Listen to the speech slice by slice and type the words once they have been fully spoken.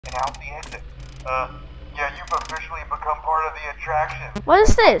and out the exit. Yeah, you've officially become part of the attraction. What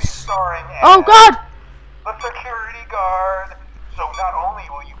is this? Starring Oh God! the security guard. So not only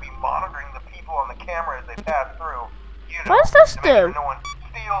will you be monitoring the people on the camera as they pass through, you know, What does this to make sure do? no one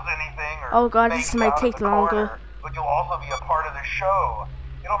steals anything or Oh God, this makes might out take of the longer. corner, but you'll also be a part of the show.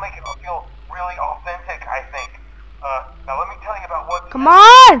 It'll make it feel really authentic, I think. Now let me tell you about what. Come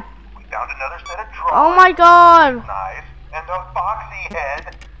on! We found another set of drawings. Oh my God! Nice. And a foxy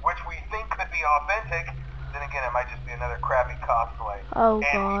head, which we think could be authentic. Then again, it might just be another crappy cosplay. Oh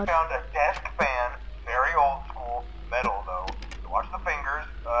And we God! found a desk fan, very old school, metal though. So watch the fingers.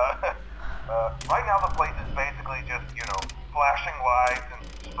 Right now the place is basically just, you know, flashing lights and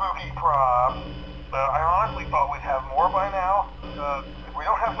spooky props. I honestly thought we'd have more by now. If we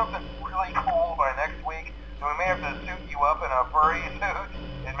don't have something really cool by next week, then we may have to suit you up in a furry suit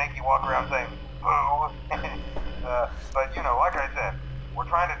and make you walk around saying, boo. But, you know, like I said, we're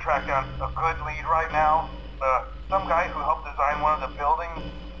trying to track down a good lead right now. Some guy who helped design one of the buildings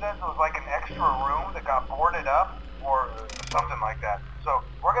says it was like an extra room that got boarded up or something like that. So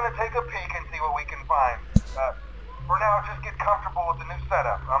we're going to take a peek and see what we can find. For now, just get comfortable with the new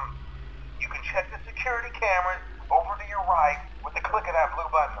setup. You can check the security cameras over to your right with the click of that blue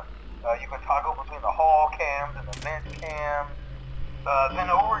button. You can toggle between the hall cams and the vent cams. Then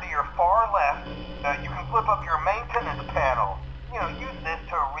over to your far left, you can flip up your maintenance panel. You know, use this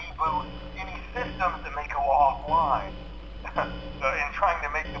to reboot any systems that may go offline. In trying to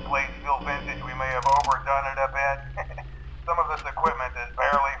make the place feel vintage, we may have overdone it a bit. Some of this equipment is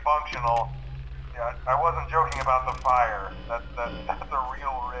barely functional. Yeah, I wasn't joking about the fire. That's a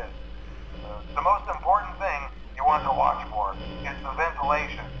real risk. The most important thing you want to watch for is the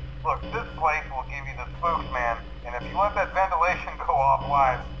ventilation. Look, this place will give you the spooks, man, and if you let that ventilation go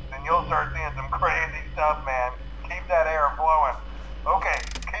offline, then you'll start seeing some crazy stuff, man. Keep that air flowing. Okay,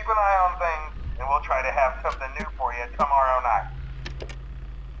 keep an eye on things, and we'll try to have something new for you tomorrow night.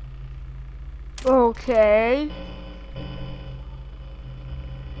 Okay.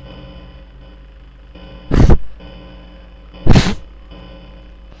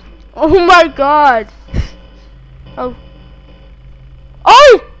 Oh my God! Oh.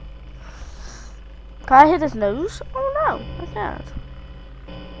 Oh! Can I hit his nose? Oh no, I can't.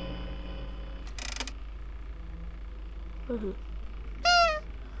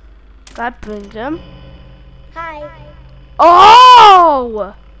 That brings him. Hi.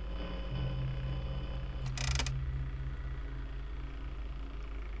 Oh!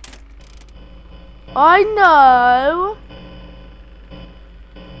 I know.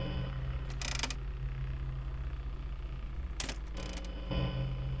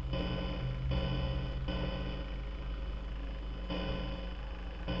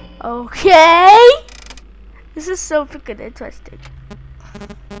 Okay. This is so freaking interesting.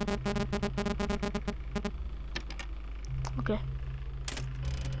 Okay.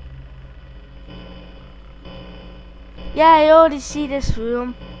 Yeah, I already see this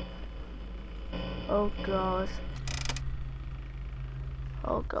room. Oh God.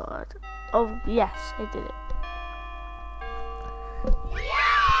 Oh God. Oh yes, I did it.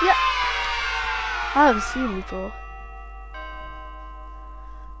 Yeah. I haven't seen it before.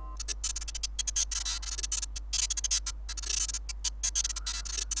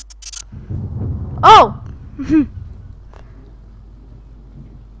 Oh!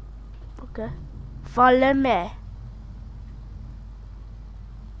 Okay. Follow me.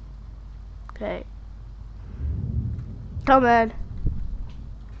 Okay. Come on.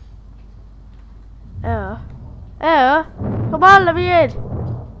 Come on, let me in.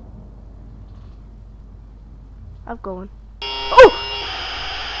 I'm going. Oh!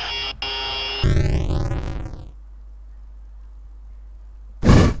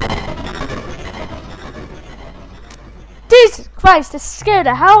 Jesus Christ, that scared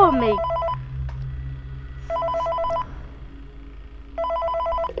the hell out of me.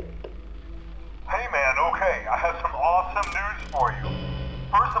 Hey man, okay, I have some awesome news for you.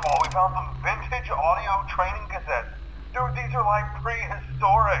 First of all, we found some vintage audio training cassettes. Dude, these are like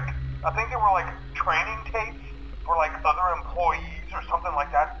prehistoric. I think they were like training tapes for like other employees or something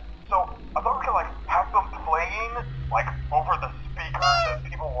like that. So I thought we could like have them playing like over the speakers as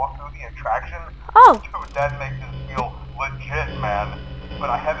people walk through the attraction. Oh. Dude, that makes it feel legit, man. But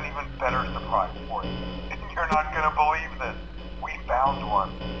I have an even better surprise for you. You're not gonna believe this. We found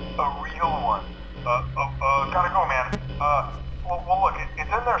one. A real one. Gotta go, man. Well look, it's in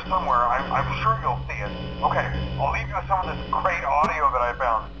there somewhere. I'm sure you'll see it. Okay, I'll leave you with some of this great audio that I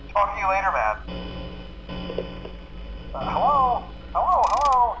found. Talk to you later, man. Hello?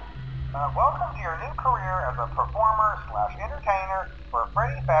 Welcome to your new career as a performer/entertainer for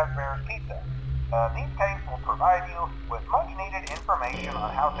Freddy Fazbear's Pizza. These tapes will provide you with much needed information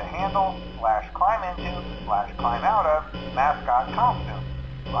on how to handle, climb into, climb out of mascot costumes.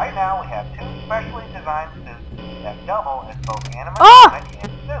 Right now we have 2 specially designed suits that double as both animatronic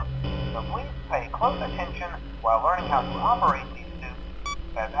and suit. So please pay close attention while learning how to operate these suits,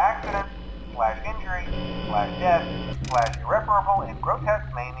 as accidents, injury, death, irreparable and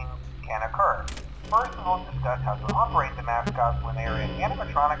grotesque maiming can occur. First, we will discuss how to operate the mascots when they are in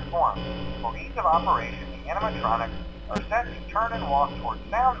animatronic form. For ease of operation, the animatronics are set to turn and walk towards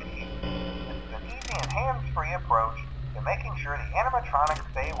sound cues. This is an easy and hands-free approach to making sure the animatronics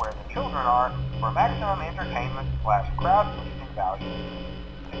stay where the children are for maximum entertainment / crowd-pleasing value.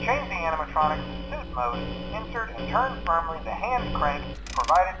 To change the animatronics to suit mode, insert and turn firmly the hand crank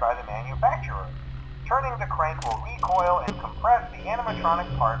provided by the manufacturer. Turning the crank will recoil and compress the animatronic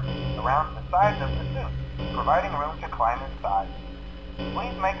parts around the sides of the suit, providing room to climb inside.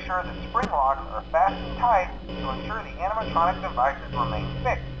 Please make sure that spring locks are fastened tight to ensure the animatronic devices remain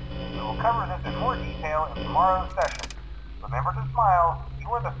fixed. We will cover this in more detail in tomorrow's session. Remember to smile. You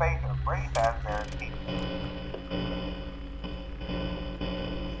are the face of Freddy Fazbear's Pizza.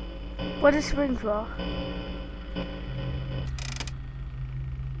 What is spring for?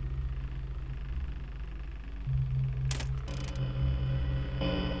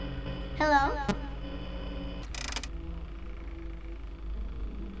 Hello?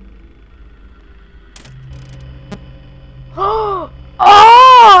 Oh,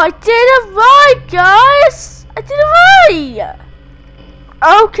 I did it right, guys! I did it right!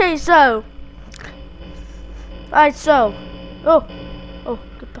 Okay, so. Right, so. Oh,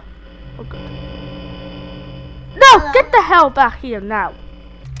 get the. Oh, good. No, Hello? get the hell back here now.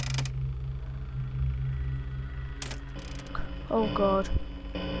 Oh, God.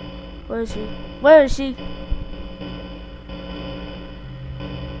 Where is he? Where is he?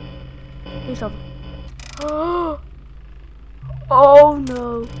 He's over. Oh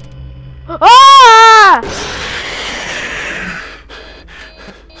no. Ah!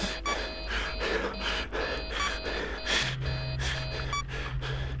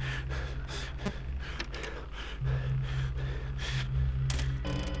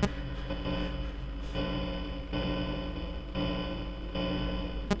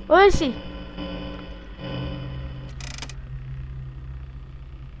 Where is he?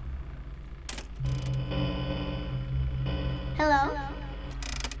 Hello?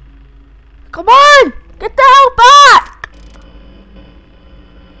 Come on! Get the hell back!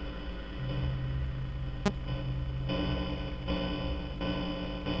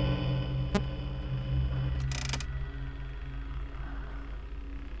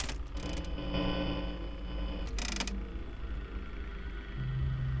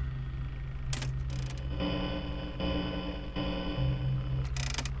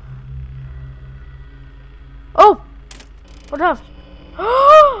 Oh! What else?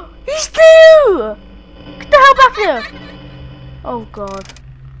 Oh! He's there! Get the hell back here! Oh God.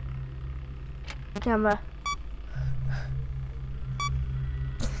 Camera.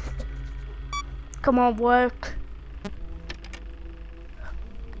 Come on, work.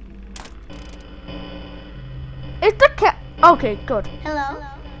 It's the cat. Okay, good. Hello?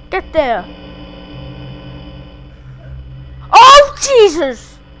 Get there. Oh,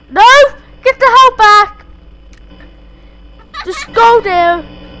 Jesus! No! Get the hell back! Just go there.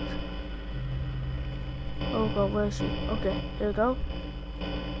 Oh God, where is he? Okay, here we go.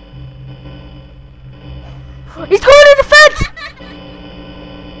 He's going in the fence!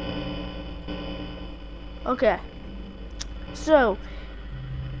 Okay. So,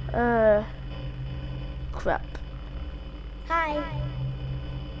 crap. Hi.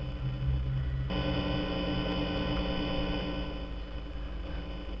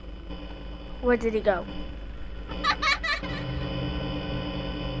 Where did he go?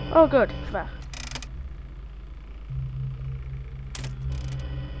 Oh, good. He's back.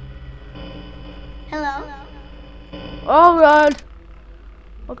 Hello? Oh, run!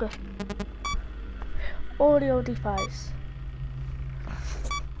 Okay. Audio device.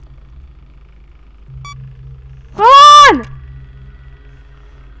 Come on!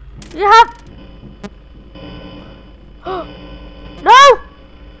 You have. No!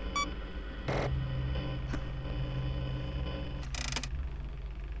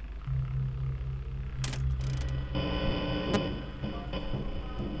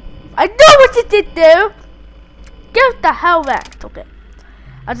 I know what you did there! Get the hell back! Okay.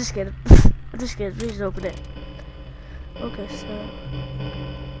 I'm just kidding. I'm just kidding. Please open it. Okay, so.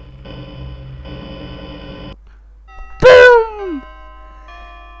 Boom!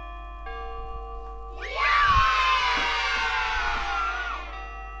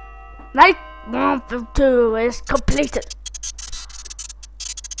 Night 1 through 2 is completed.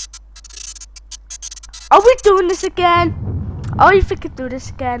 Are we doing this again? Oh, if we could do this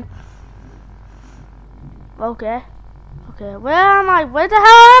again. Okay. Okay, where am I? Where the hell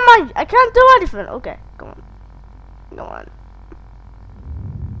am I? I can't do anything. Okay, come on. Come on.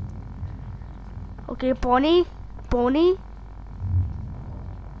 Okay, Bonnie. Bonnie.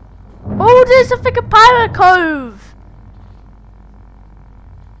 Oh, there's a freaking pirate cove.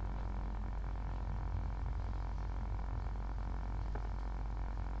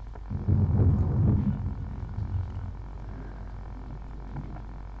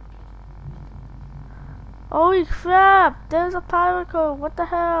 Holy crap, there's a pirate cove. What the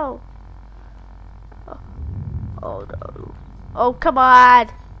hell? Oh no. Oh, come on.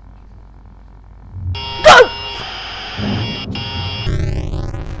 Go!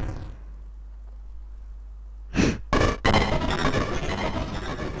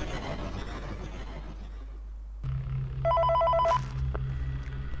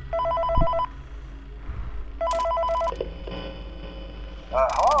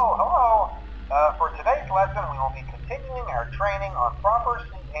 Hello. For today's lesson, we will be continuing our training on proper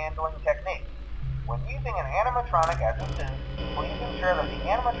suit handling techniques. When using an animatronic as a suit, please ensure that the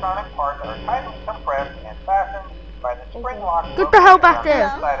animatronic parts are tightly compressed and fastened by the spring lock Get the hell back located there.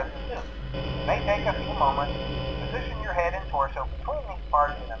 on the side of the suit. It may take a few moments to position your head and torso between these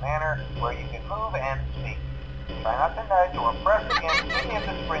parts in a manner where you can move and speak. Try not to nudge or press against any of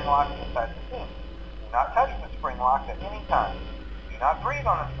the spring locks inside the suit. Do not touch the spring locks at any time. Do not breathe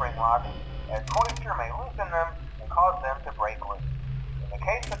on the spring locks, as moisture may loosen them and cause them to break loose. In the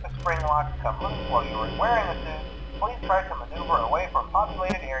case that the spring locks come loose while you are wearing the suit, please try to maneuver away from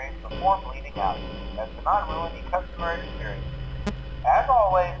populated areas before bleeding out, as to not ruin the customer experience. As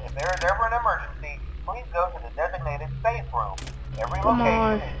always, if there is ever an emergency, please go to the designated safe room. Every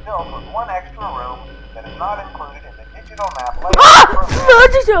location is filled with one extra room that is not included in the digital map layout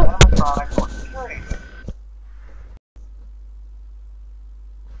program, animatronic, or security system.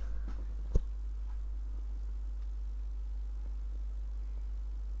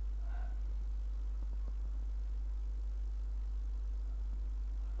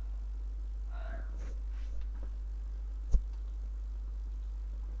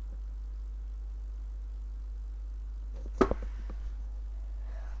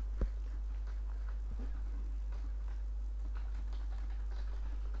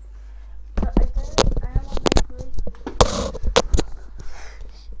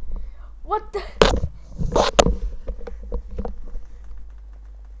 What the?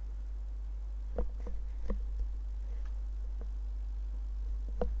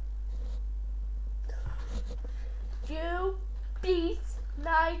 You beat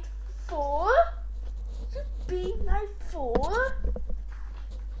night 4? You beat night 4?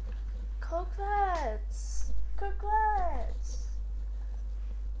 Congrats! Congrats!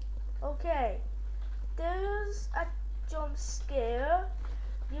 Okay, there's a jump scare.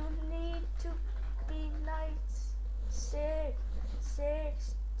 You need to be night 6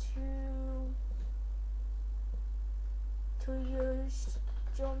 to use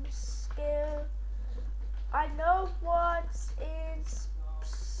jump scare. I know what's in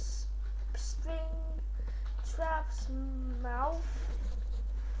Springtrap's mouth.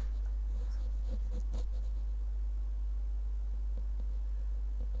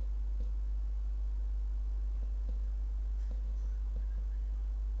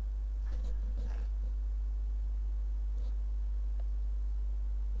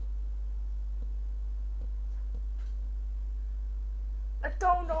 I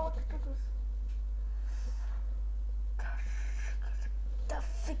don't know what to do. The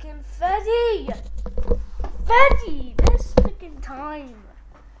freaking Freddy! Freddy! This freaking time.